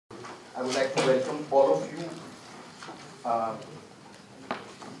I would like to welcome all of you. Uh,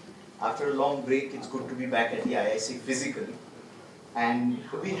 After a long break, it's good to be back at the IIC physically. And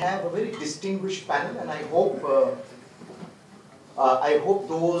we have a very distinguished panel, and I hope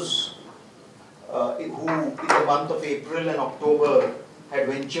those who in the month of April and October had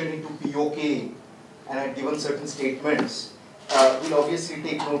ventured into POK and had given certain statements will obviously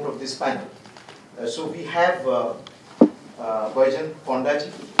take note of this panel. So we have Baijan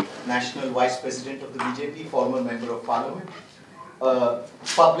Pondaji, National Vice President of the BJP, former Member of Parliament,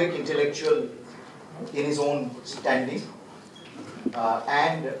 public intellectual in his own standing,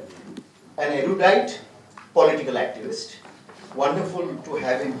 and an erudite political activist. Wonderful to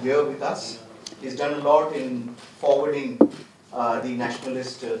have him here with us. He's done a lot in forwarding the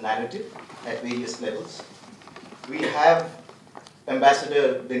nationalist narrative at various levels. We have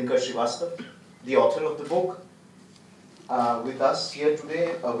Ambassador Dinkar Srivastava, the author of the book, with us here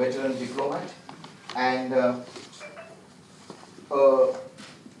today, a veteran diplomat, and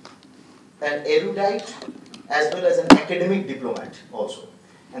an erudite as well as an academic diplomat also.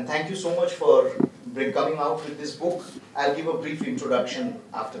 And thank you so much for coming out with this book. I'll give a brief introduction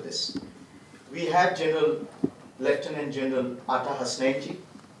after this. We have Lieutenant General Ata Hasnainji,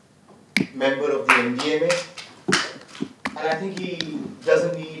 member of the NDMA, and I think he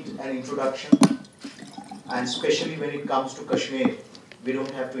doesn't need an introduction, and especially when it comes to Kashmir, we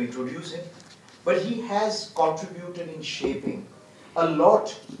don't have to introduce him, but he has contributed in shaping a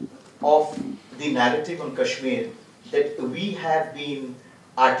lot of the narrative on Kashmir that we have been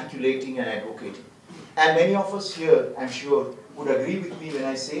articulating and advocating. And many of us here, I'm sure, would agree with me when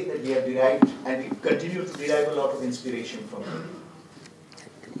I say that we have derived and we continue to derive a lot of inspiration from him.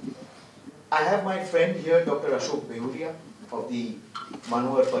 I have my friend here, Dr. Ashok Behuria of the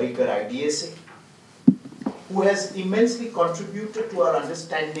Manohar Parrikar IDSA, who has immensely contributed to our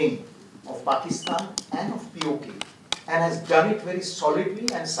understanding of Pakistan and of POK, and has done it very solidly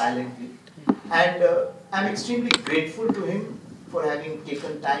and silently. And I'm extremely grateful to him for having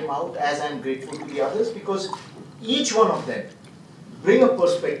taken time out, as I'm grateful to the others, because each one of them bring a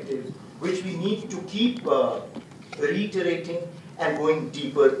perspective which we need to keep reiterating and going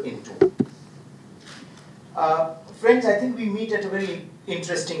deeper into. Friends, I think we meet at a very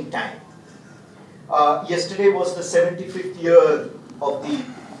interesting time. Yesterday was the 75th year of the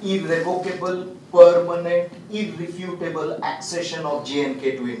irrevocable, permanent, irrefutable accession of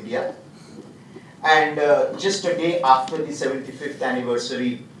J&K to India. And just a day after the 75th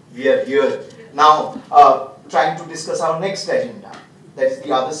anniversary, we are here now trying to discuss our next agenda. That is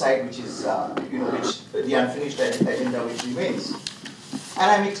the other side, which is the unfinished agenda which remains. And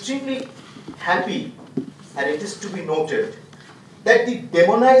I'm extremely happy, and it is to be noted, that the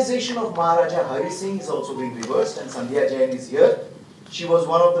demonization of Maharaja Hari Singh is also being reversed, and Sandhya Jain is here. She was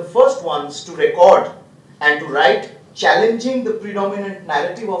one of the first ones to record and to write challenging the predominant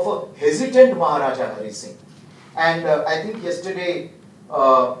narrative of a hesitant Maharaja Hari Singh. And I think yesterday,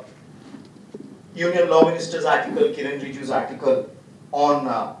 Union Law Minister's article, Kiran Riju's article on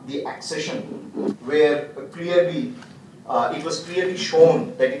the accession, where clearly it was clearly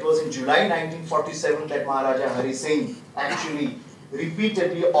shown that it was in July 1947 that Maharaja Hari Singh actually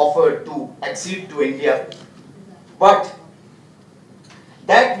repeatedly offered to accede to India. But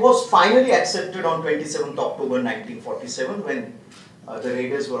that was finally accepted on 27th October 1947 when the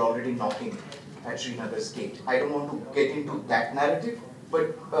raiders were already knocking at Srinagar's gate. I don't want to get into that narrative,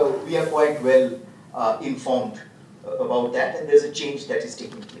 but we are quite well informed about that, and there's a change that is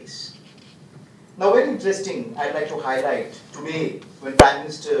taking place. Now, very interesting, I'd like to highlight today when Prime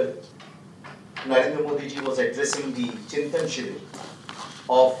Minister Narendra Modi ji was addressing the Chintan Shivir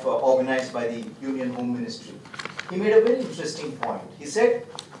organized by the Union Home Ministry. He made a very interesting point. He said,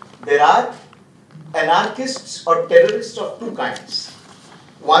 there are anarchists or terrorists of two kinds.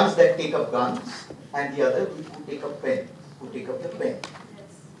 Ones that take up guns, and the other who take up the pen.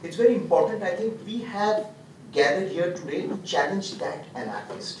 It's very important. I think we have gathered here today to challenge that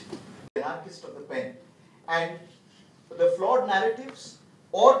anarchist of the pen. And the flawed narratives,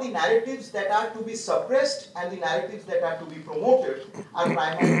 or the narratives that are to be suppressed and the narratives that are to be promoted, are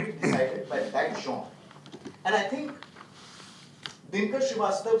primarily decided by that genre. And I think Dinkar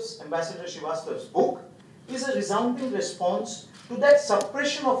Srivastava's, Ambassador Srivastava's book is a resounding response to that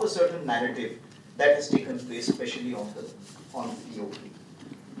suppression of a certain narrative that has taken place, especially on POK.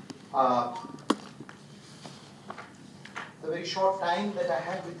 The very short time that I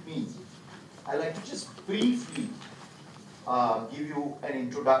have with me, I'd like to just briefly give you an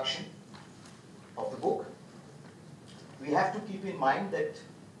introduction of the book. We have to keep in mind that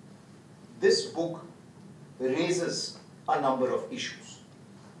this book raises a number of issues.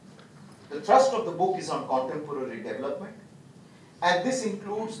 The thrust of the book is on contemporary development, and this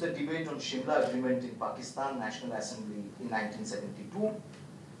includes the debate on Shimla Agreement in Pakistan National Assembly in 1972,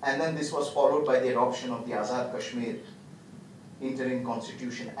 and then this was followed by the adoption of the Azad Kashmir Interim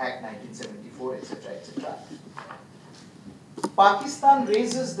Constitution Act 1974, etc., etc. Pakistan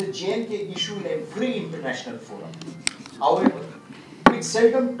raises the J&K issue in every international forum. However, it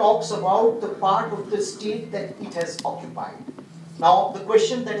seldom talks about the part of the state that it has occupied. Now, the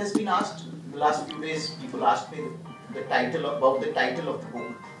question that has been asked in the last few days, people asked me about the title of the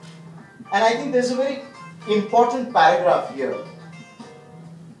book. And I think there's a very important paragraph here.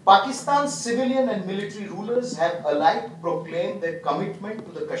 Pakistan's civilian and military rulers have alike proclaimed their commitment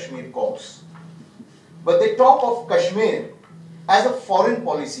to the Kashmir cause. But they talk of Kashmir as a foreign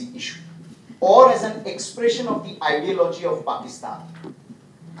policy issue or as an expression of the ideology of Pakistan.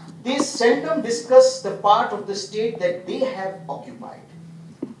 They seldom discuss the part of the state that they have occupied.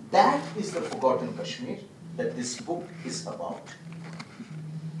 That is the forgotten Kashmir that this book is about.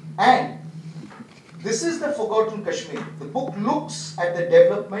 And this is the forgotten Kashmir. The book looks at the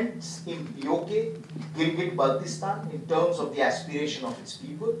developments in POK, Gilgit-Baltistan, in terms of the aspiration of its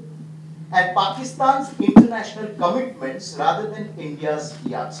people, and Pakistan's international commitments rather than India's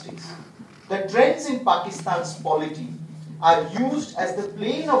yardsticks. The trends in Pakistan's polity are used as the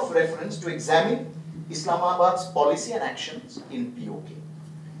plane of reference to examine Islamabad's policy and actions in POK.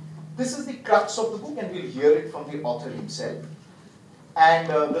 This is the crux of the book, and we'll hear it from the author himself. And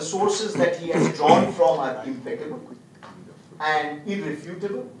the sources that he has drawn from are impeccable and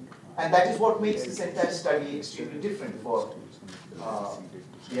irrefutable, and that is what makes this entire study extremely different.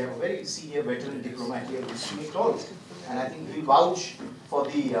 We have a very senior veteran diplomat here who speaks it all, and I think he'll vouch for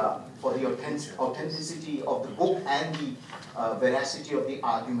the authenticity of the book and the veracity of the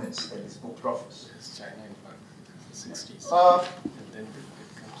arguments that this book proffers.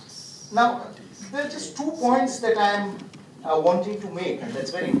 Now, there are just 2 points that I am wanting to make, and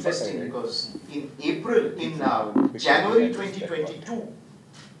that's very interesting because in January 2022,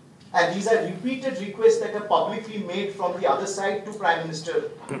 and these are repeated requests that are publicly made from the other side to Prime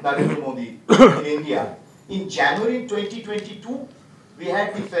Minister Narendra Modi in India. In January 2022, we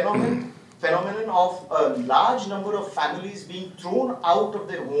had the phenomenon of a large number of families being thrown out of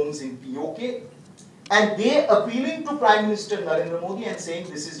their homes in POK, and they appealing to Prime Minister Narendra Modi and saying,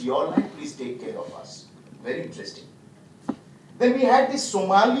 this is your land, please take care of us. Very interesting. Then we had the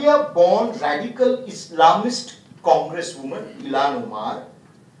Somalia-born radical Islamist congresswoman, Ilan Omar,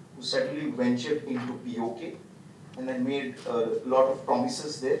 who suddenly ventured into POK and then made a lot of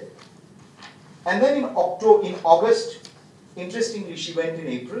promises there. And then in August, interestingly, she went in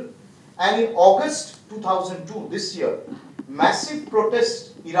April, and in August 2002, this year, massive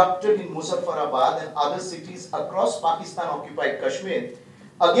protests erupted in Muzaffarabad and other cities across Pakistan-occupied Kashmir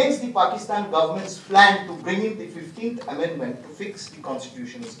against the Pakistan government's plan to bring in the 15th Amendment to fix the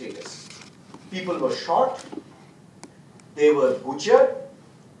constitutional status. People were shot, they were butchered,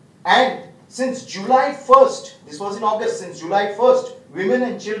 and since July 1st, this was in August, since July 1st, women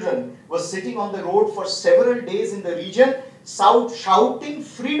and children were sitting on the road for several days in the region, shouting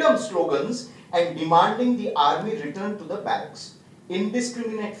freedom slogans and demanding the army return to the barracks.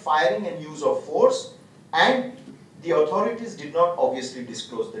 Indiscriminate firing and use of force, and the authorities did not obviously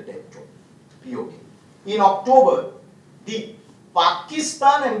disclose the death toll. POK. In October, the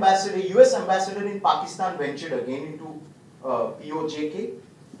Pakistan ambassador, US ambassador in Pakistan ventured again into POJK,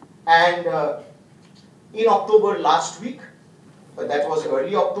 and in October last week, that was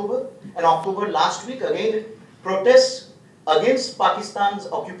early October, and October last week again, protests against Pakistan's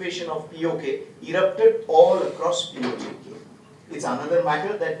occupation of POK erupted all across POJK. It's another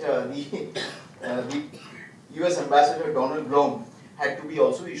matter that the US Ambassador Donald Blum had to be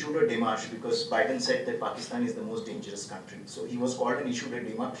also issued a démarche because Biden said that Pakistan is the most dangerous country. So he was called and issued a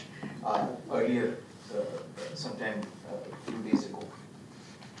démarche earlier, sometime a few days ago.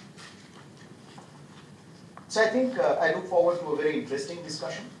 So I think I look forward to a very interesting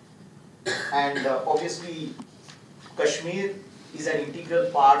discussion. And obviously, Kashmir is an integral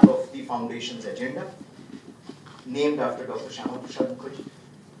part of the Foundation's agenda, named after Dr. Syama Mookerjee.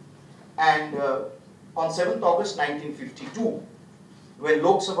 And on 7th August 1952, when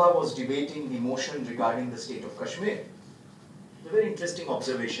Lok Sabha was debating the motion regarding the state of Kashmir, a very interesting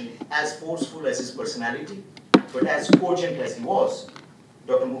observation, as forceful as his personality, but as cogent as he was,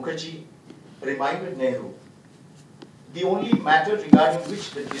 Dr. Mookerjee reminded Nehru, the only matter regarding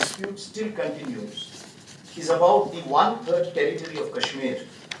which the dispute still continues is about the 1/3 territory of Kashmir,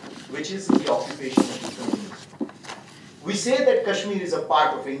 which is the occupation of the Kashmir. We say that Kashmir is a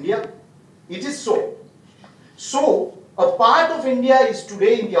part of India. It is so. So, A part of India is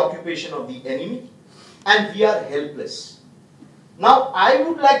today in the occupation of the enemy, and we are helpless. Now, I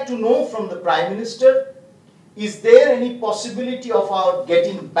would like to know from the Prime Minister, is there any possibility of our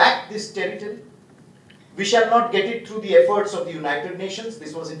getting back this territory? We shall not get it through the efforts of the United Nations.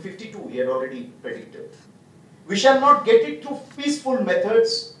 This was in 52, he had already predicted. We shall not get it through peaceful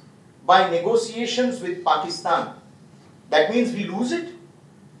methods by negotiations with Pakistan. That means we lose it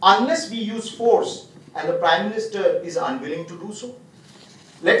unless we use force, and the Prime Minister is unwilling to do so.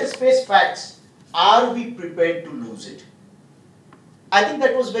 Let us face facts. Are we prepared to lose it? I think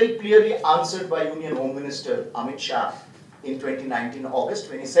that was very clearly answered by Union Home Minister Amit Shah in 2019 August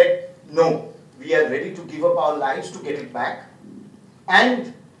when he said, no, we are ready to give up our lives to get it back.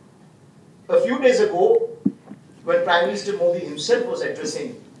 And a few days ago, when Prime Minister Modi himself was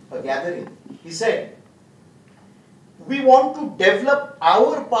addressing a gathering, he said, we want to develop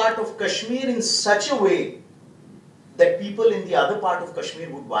our part of Kashmir in such a way that people in the other part of Kashmir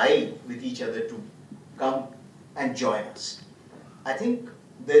would vie with each other to come and join us. I think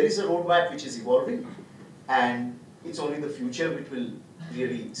there is a roadmap which is evolving, and it's only the future which will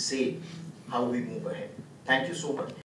really say how we move ahead. Thank you so much.